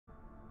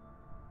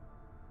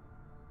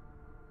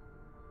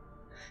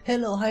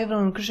Hello, hi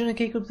everyone, I'm ALL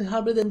the Cryptic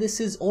Hybrid and this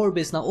is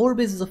Orbys. Now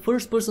Orbys is a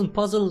first-person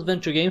puzzle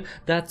adventure game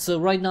that's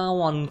right now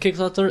on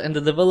Kickstarter, and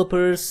the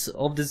developers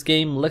of this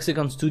game,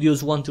 Lexicon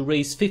Studios, want to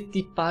raise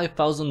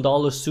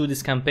 $55,000 through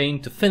this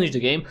campaign to finish the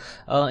game.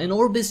 In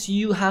Orbys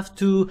you have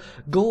to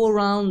go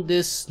around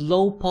this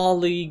low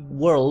poly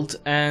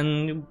world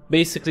and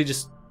basically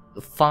just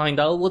find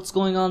out what's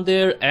going on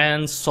there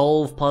and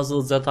solve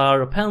puzzles that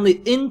are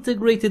apparently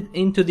integrated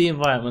into the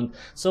environment.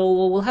 So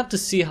we'll have to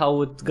see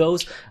how it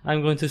goes.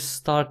 I'm going to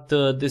start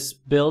this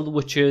build,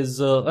 which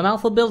is an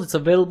alpha build. It's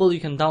available, you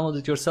can download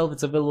it yourself.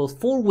 It's available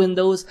for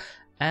Windows,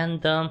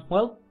 and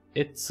well,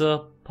 it's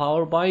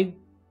powered by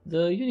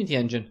the Unity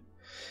engine.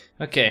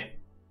 Okay,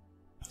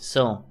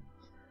 so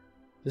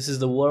this is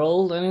the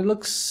world, and it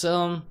looks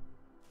well,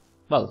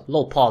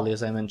 low poly,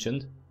 as I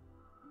mentioned.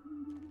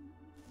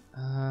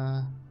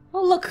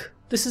 Oh look,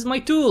 this is my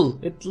tool.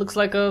 It looks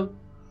like a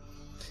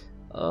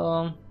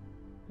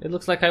it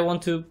looks like I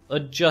want to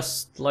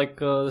adjust like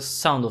the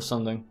sound of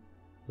something,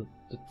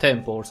 the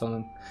tempo or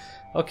something.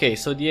 Okay,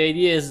 so the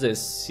idea is this.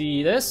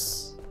 See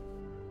this?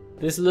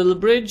 This little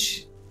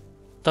bridge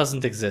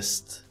doesn't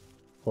exist,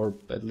 or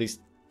at least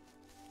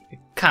it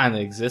kinda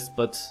exists,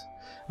 but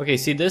okay,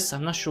 see this?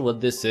 I'm not sure what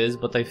this is,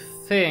 but I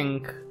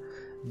think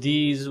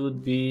these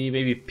would be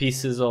maybe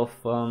pieces of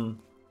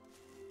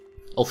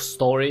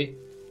story,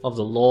 of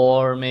the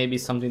lore, maybe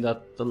something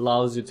that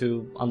allows you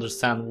to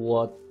understand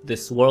what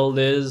this world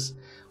is,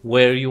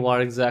 where you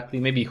are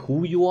exactly, maybe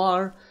who you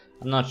are.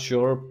 I'm not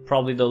sure.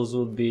 Probably those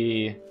would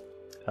be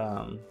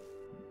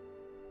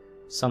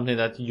something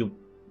that you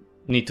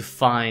need to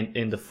find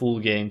in the full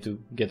game to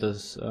get a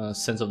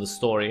sense of the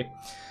story.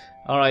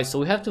 Alright, so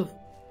we have to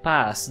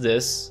pass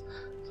this.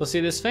 So see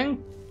this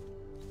thing?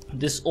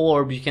 This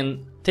orb, you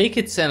can take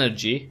its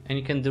energy and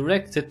you can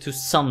direct it to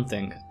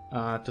something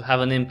to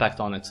have an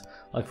impact on it.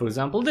 Like for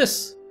example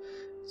this.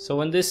 So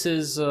when this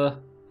is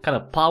kind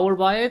of powered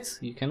by it,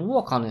 you can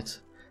walk on it.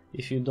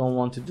 If you don't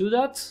want to do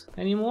that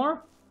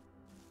anymore,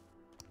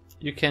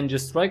 you can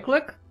just right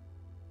click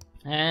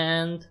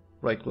and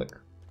right click.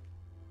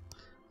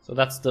 So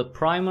that's the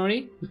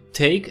primary. You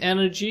take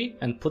energy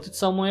and put it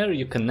somewhere,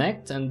 you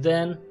connect and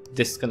then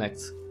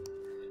disconnect.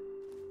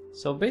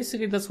 So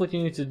basically that's what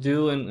you need to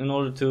do in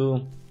order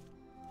to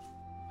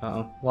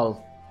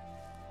well,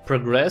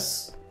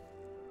 progress.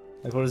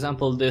 Like for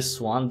example this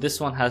one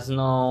has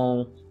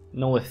no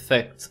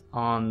effect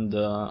on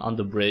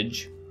the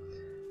bridge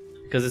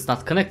because it's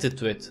not connected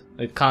to it.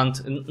 It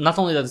can't, not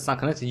only that it's not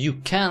connected, you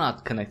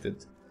cannot connect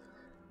it.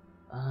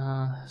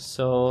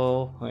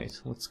 So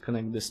wait, let's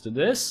connect this to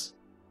this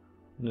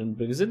and then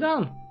brings it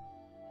down.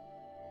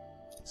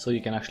 So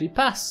you can actually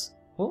pass.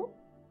 Oh,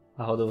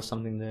 there was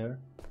something there.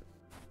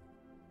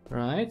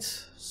 Right,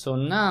 so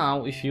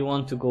now if you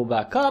want to go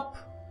back up,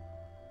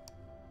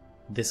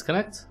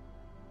 disconnect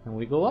and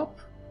we go up.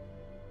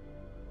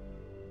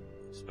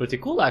 It's pretty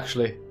cool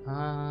actually.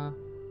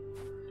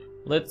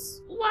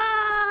 Let's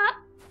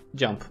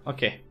jump.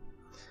 Okay,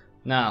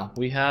 now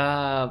we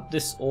have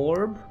this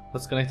orb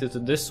that's connected to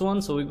this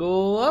one, so we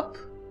go up.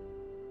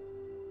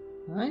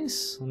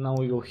 Nice. Now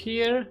we go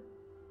here,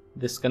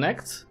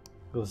 disconnect,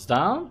 goes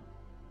down,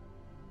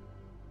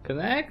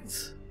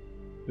 connect,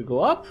 we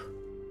go up.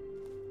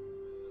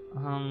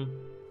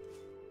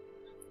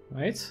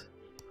 Right,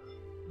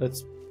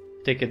 let's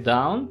take it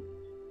down.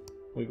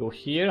 We go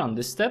here on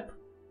this step,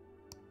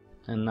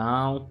 and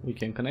now we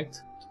can connect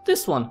to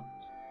this one.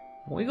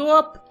 We go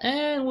up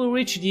and we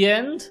reach the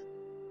end.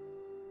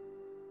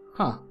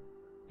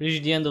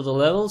 Reach the end of the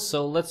level.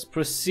 So let's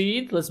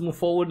proceed. Let's move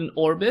forward in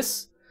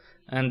Orbys,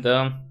 and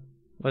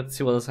let's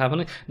see what is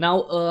happening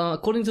now.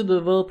 According to the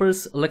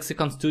developers,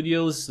 Lexicon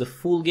Studios, the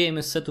full game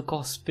is set to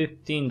cost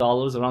 $15,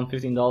 around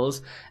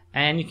 $15,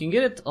 and you can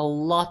get it a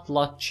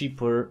lot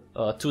cheaper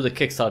through the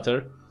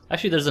Kickstarter.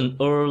 Actually, there's an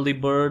early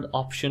bird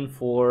option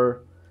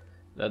for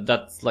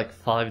that's like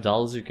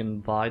 $5. You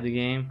can buy the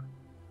game.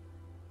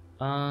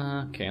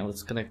 Okay,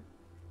 let's connect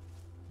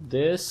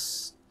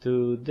this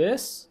to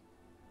this.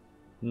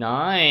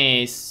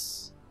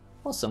 Nice,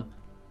 awesome.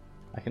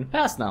 I can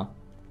pass now.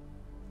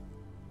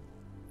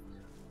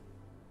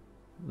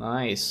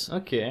 Nice.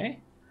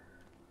 Okay,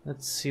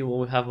 let's see what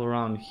we have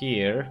around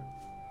here.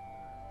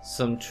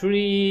 Some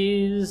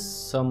trees,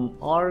 some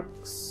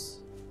arcs.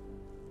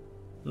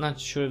 Not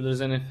sure if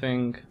there's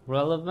anything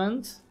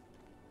relevant.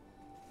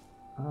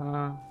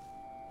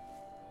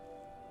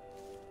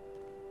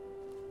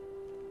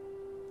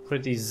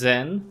 Pretty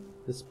zen,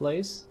 this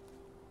place.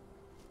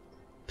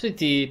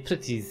 Pretty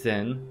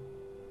zen.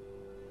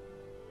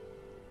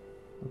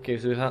 Okay,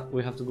 so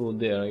we have to go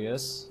there, I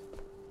guess.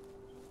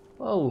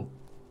 Oh,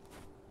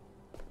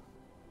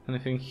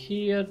 anything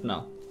here?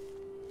 No.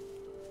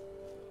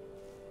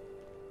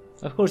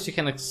 Of course, you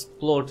can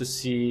explore to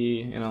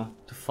see, you know,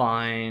 to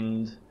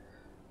find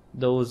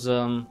those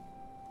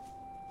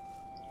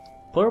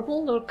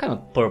purple or kind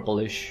of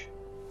purplish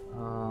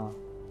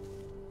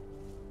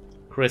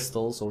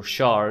crystals or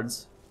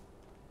shards.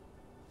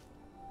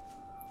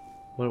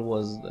 Where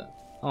was that?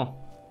 Oh,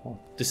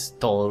 this is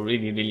tall,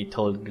 really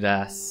tall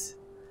grass.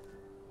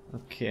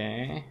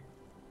 Okay.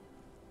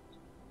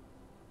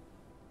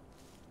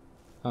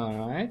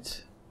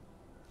 Alright.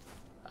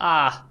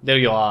 Ah, there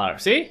you are.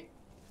 See?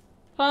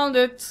 Found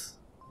it.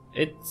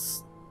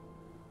 It's...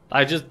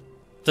 I just...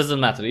 doesn't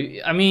matter.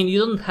 I mean, you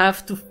don't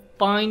have to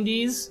find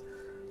these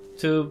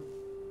to,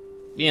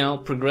 you know,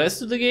 progress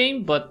to the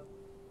game, but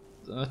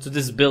to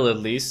this build at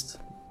least.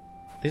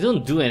 They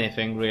don't do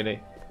anything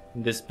really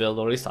in this build,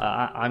 or at least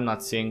I'm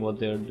not seeing what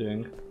they're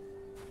doing.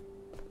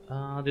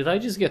 Did I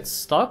just get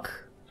stuck?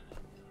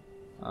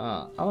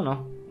 I don't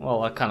know.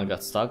 Well, I kind of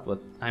got stuck, but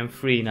I'm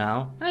free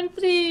now. I'm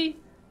free!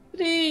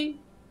 Free!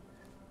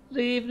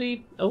 Free,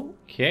 free.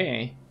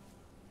 Okay.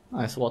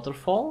 Nice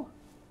waterfall.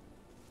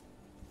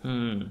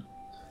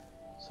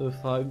 So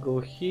if I go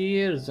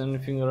here, is there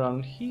anything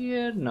around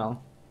here? No.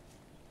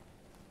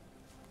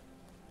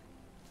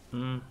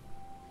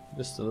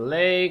 Just a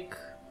lake.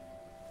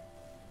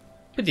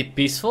 Pretty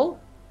peaceful.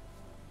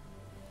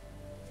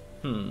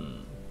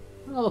 Oh,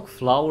 look,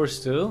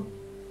 flowers too.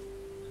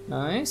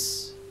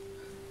 Nice.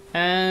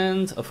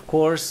 And of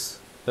course,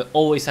 there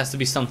always has to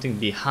be something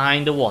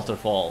behind the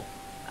waterfall.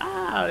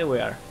 Ah, there we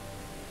are.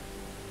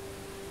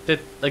 That,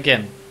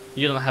 again,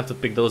 you don't have to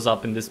pick those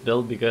up in this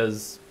build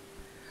because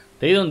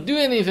they don't do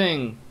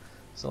anything.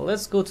 So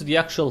let's go to the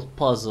actual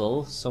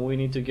puzzle. So we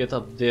need to get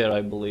up there,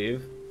 I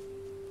believe.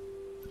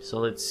 So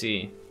let's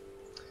see.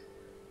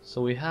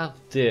 So we have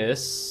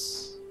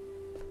this.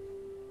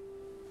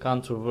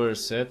 Can't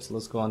reverse it.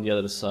 Let's go on the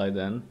other side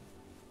then.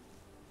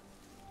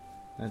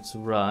 Let's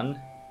run.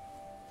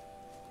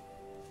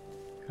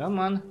 Come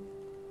on.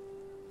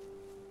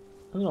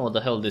 I don't know what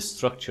the hell this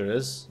structure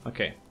is.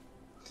 Okay.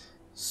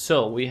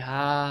 So we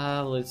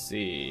have, let's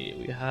see,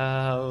 we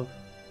have,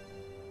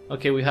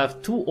 okay, we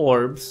have 2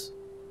 orbs.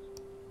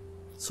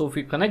 So if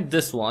we connect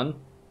this one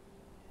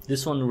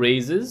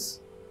raises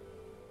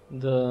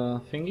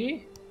the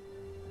thingy.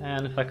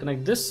 And if I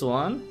connect this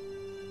one,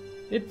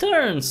 it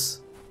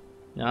turns.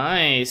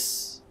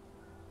 Nice.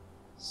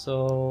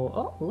 So,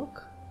 oh,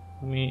 look.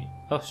 Let me,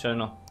 oh, sure,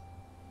 no.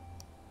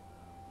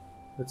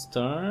 Let's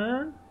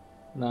turn.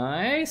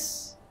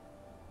 Nice.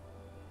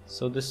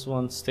 So this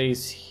one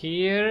stays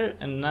here,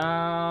 and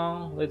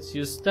now let's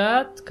use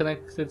that,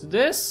 connect it to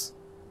this,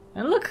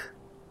 and look,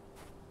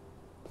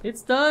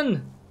 it's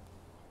done.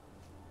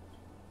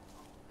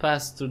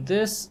 Pass through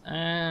this,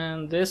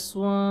 and this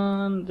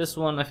one,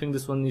 I think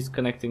this one needs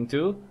connecting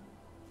too.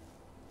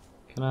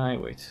 Can I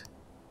wait?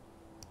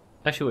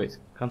 Actually, wait,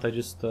 can't I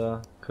just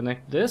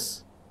connect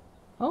this?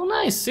 Oh,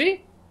 nice,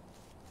 see?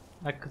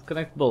 I could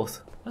connect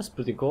both. That's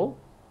pretty cool.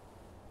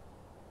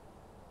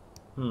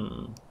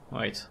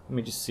 Wait, let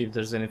me just see if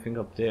there's anything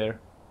up there.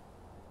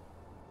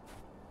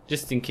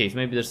 Just in case,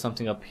 maybe there's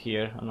something up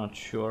here, I'm not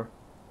sure.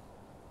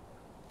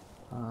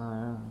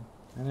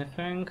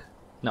 Anything?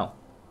 No.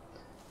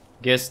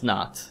 Guess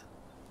not.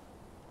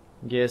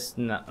 Guess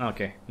not.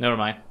 Okay, never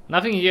mind.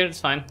 Nothing here, it's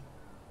fine.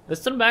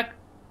 Let's turn back.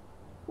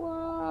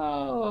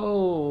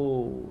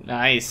 Whoa!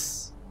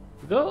 Nice.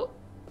 Go!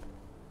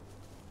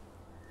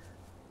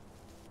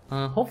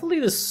 Hopefully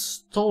the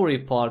story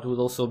part would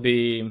also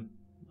be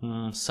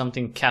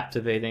something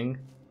captivating.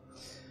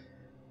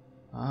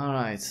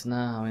 Alright,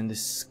 now in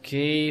this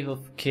cave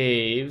of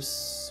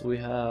caves we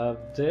have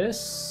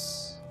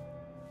this.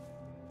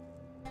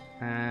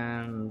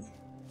 And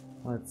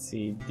let's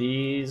see,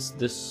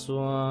 this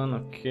one,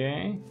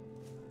 okay.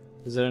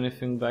 Is there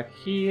anything back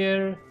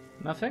here?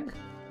 Nothing?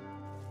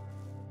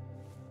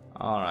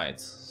 Alright,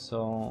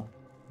 so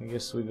I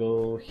guess we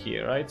go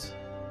here, right?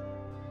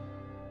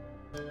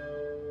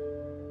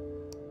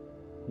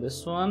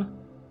 This one?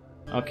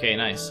 Okay,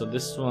 nice. So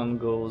this one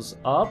goes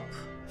up.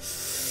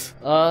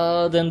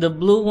 Then the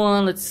blue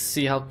one, let's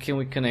see, how can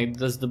we connect?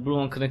 Does the blue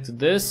one connect to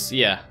this?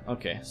 Yeah,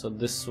 okay. So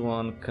this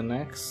one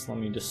connects. Let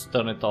me just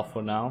turn it off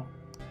for now.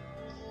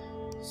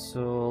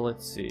 So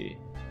let's see.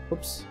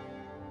 Oops.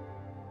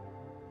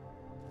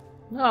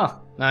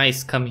 Oh,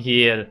 nice. Come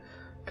here.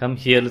 Come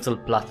here, little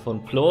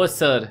platform.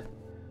 Closer.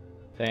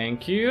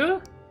 Thank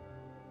you.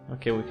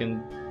 Okay, we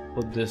can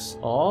put this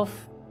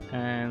off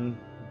and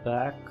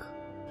back.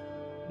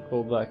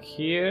 Go back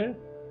here.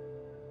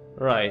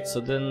 Right, so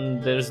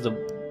then there's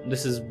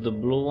this is the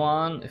blue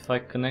one. If I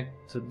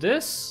connect to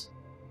this,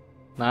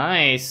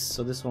 nice.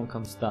 So this one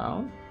comes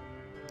down.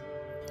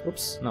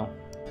 Oops, no.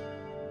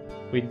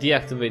 We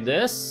deactivate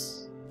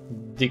this.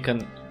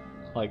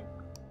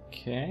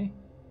 Okay.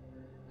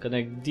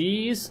 Connect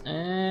these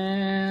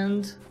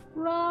and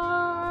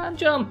run,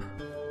 jump,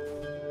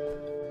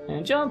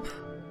 and jump.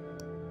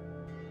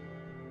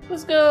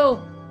 Let's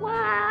go!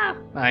 Wow!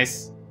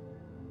 Nice.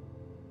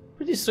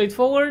 Pretty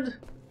straightforward,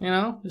 you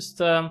know,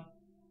 just a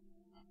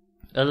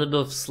little bit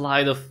of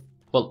slide of,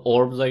 well,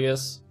 orbs, I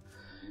guess.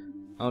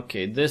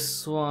 Okay,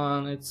 this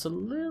one, it's a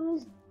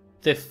little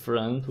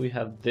different. We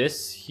have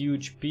this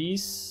huge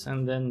piece,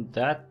 and then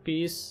that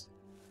piece,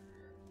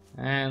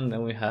 and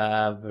then we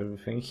have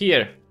everything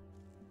here.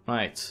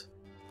 Right.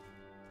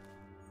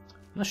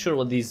 Not sure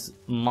what these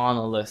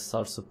monoliths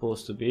are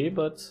supposed to be,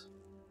 but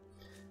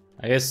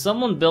I guess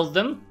someone built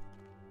them.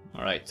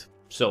 Alright,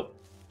 so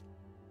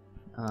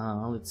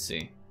Let's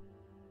see.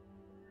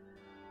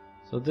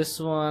 So this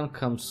one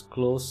comes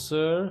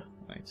closer.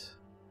 Right.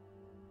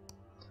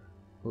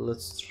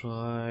 Let's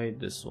try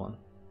this one.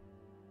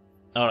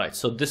 Alright,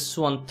 so this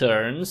one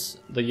turns.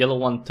 The yellow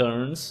one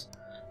turns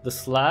the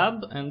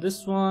slab, and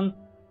this one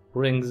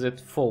brings it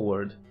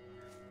forward.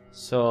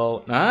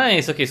 So,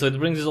 nice! Okay, so it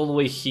brings it all the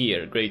way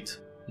here. Great.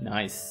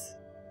 Nice.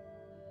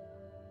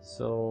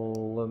 So,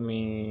 let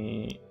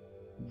me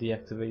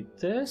deactivate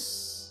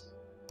this.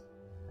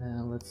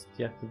 And let's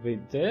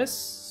deactivate this.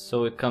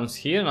 So it comes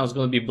here. Now it's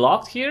going to be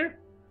blocked here.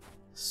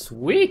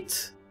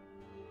 Sweet!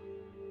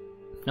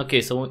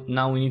 Okay, so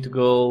now we need to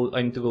go.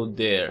 I need to go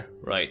there.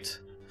 Right.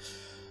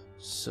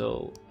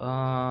 So,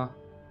 go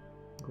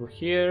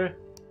here.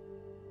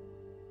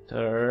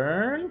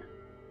 Turn.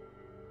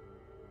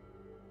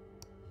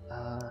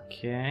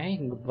 Okay,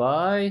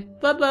 goodbye.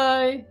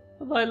 Bye-bye.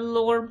 Bye-bye, little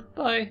orb.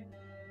 Bye.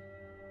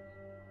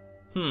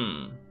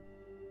 Can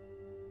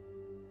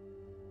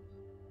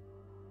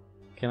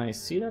I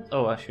see that?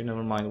 Oh, actually,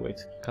 never mind.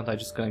 Wait, can't I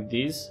just connect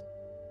these?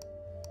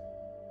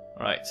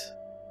 Right.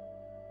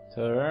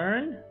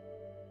 Turn.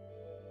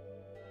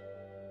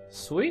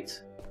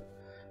 Sweet.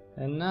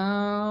 And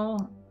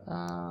now,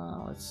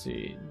 let's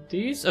see.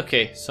 These?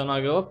 Okay, so now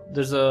I go up.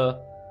 There's a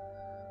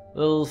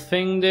little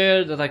thing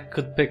there that I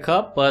could pick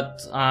up,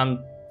 but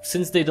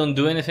since they don't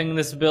do anything in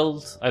this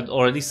build,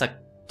 or at least I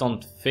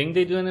don't think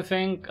they do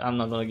anything, I'm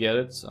not gonna get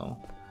it. So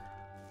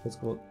let's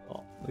go.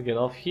 Get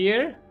off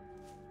here.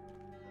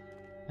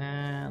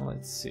 And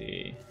let's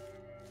see.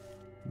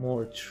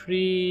 More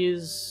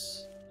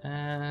trees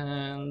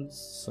and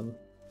some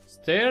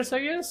stairs, I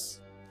guess.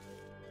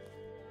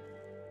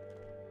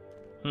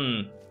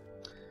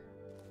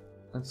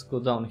 Let's go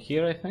down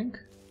here, I think.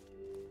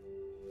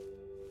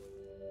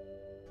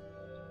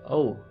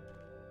 Oh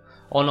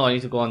no, I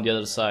need to go on the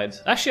other side.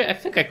 Actually, I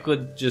think I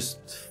could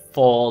just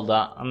fall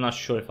that. I'm not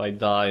sure if I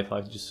die if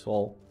I just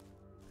fall.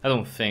 I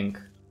don't think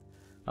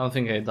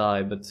I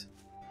die, but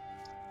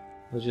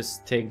we'll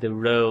just take the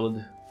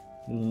road,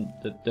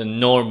 the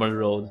normal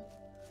road.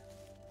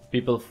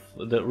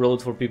 The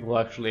road for people who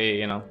actually,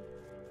 you know,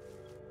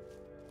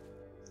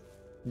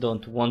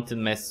 don't want to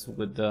mess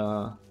with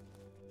the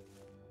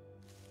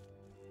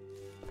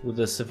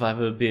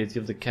survivability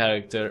of the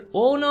character.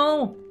 Oh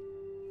no!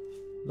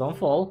 Don't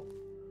fall.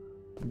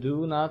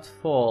 Do not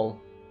fall.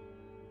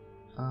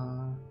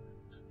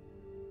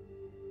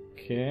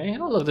 Okay.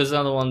 Oh look, there's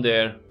another one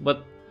there.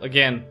 But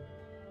again,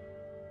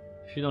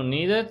 if you don't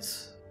need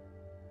it,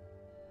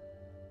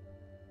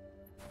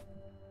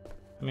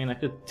 I mean, I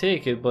could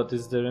take it, but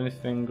is there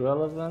anything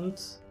relevant?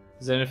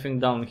 Is there anything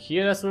down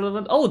here that's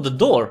relevant? Oh, the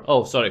door!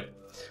 Oh, sorry.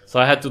 So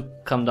I had to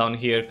come down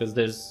here because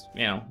there's,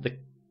 you know,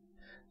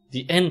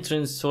 the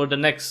entrance for the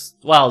next.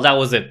 Well, that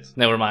was it.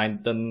 Never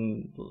mind.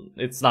 Then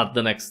it's not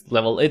the next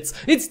level. It's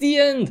the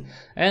end.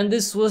 And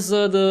this was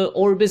the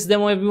Orbys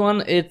demo,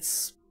 everyone.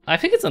 I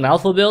think it's an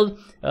alpha build,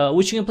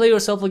 which you can play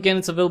yourself again.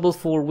 It's available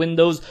for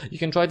Windows. You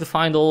can try to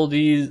find all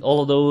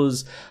of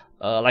those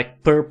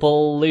like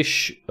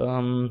purplish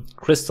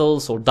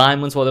crystals or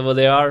diamonds, whatever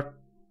they are.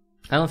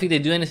 I don't think they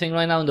do anything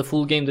right now in the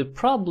full game. They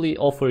probably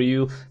offer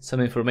you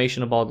some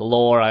information about the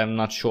lore. I'm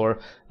not sure.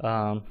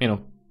 You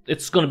know,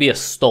 it's going to be a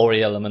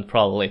story element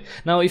probably.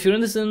 Now, if you're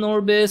interested in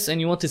Orbys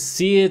and you want to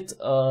see it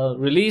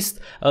released,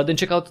 then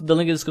check out the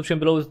link in the description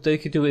below to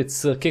take you to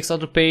its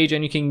Kickstarter page,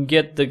 and you can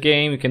get the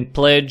game. You can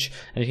pledge,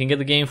 and you can get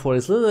the game for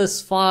as little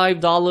as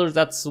 $5.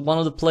 That's one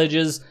of the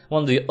pledges.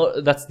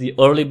 That's the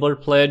early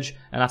bird pledge,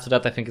 and after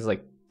that, I think it's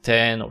like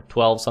 10 or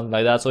 12, something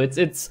like that. So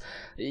it's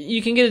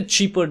you can get it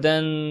cheaper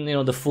than, you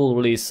know, the full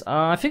release.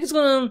 I think it's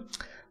gonna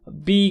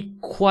be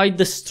quite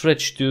the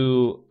stretch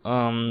to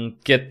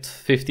get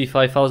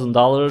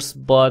 $55,000,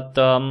 but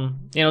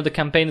you know, the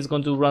campaign is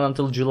going to run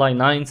until July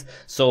 9th,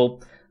 so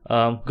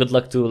good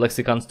luck to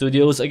Lexicon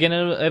Studios. Again,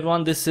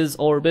 everyone, this is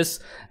Orbys,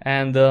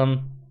 and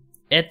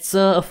it's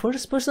a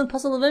first-person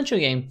puzzle adventure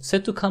game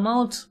set to come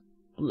out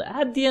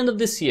at the end of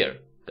this year,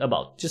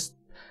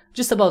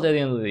 just about at the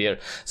end of the year.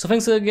 So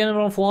thanks again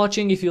everyone for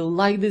watching. If you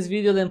like this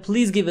video, then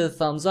please give it a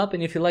thumbs up,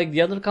 and if you like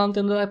the other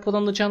content that I put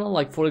on the channel,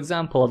 like for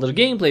example other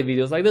gameplay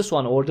videos like this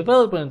one, or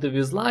developer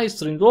interviews, live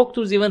stream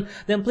walkthroughs even,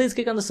 then please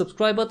click on the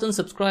subscribe button.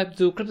 Subscribe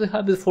to Cryptic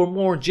Hybrid for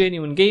more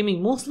genuine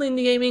gaming, mostly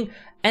indie gaming,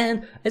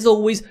 and as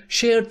always,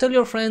 share, tell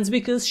your friends,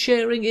 because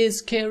sharing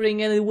is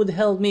caring and it would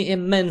help me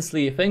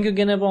immensely. Thank you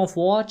again everyone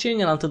for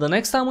watching, and until the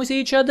next time we see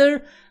each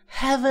other,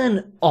 have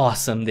an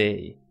awesome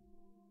day.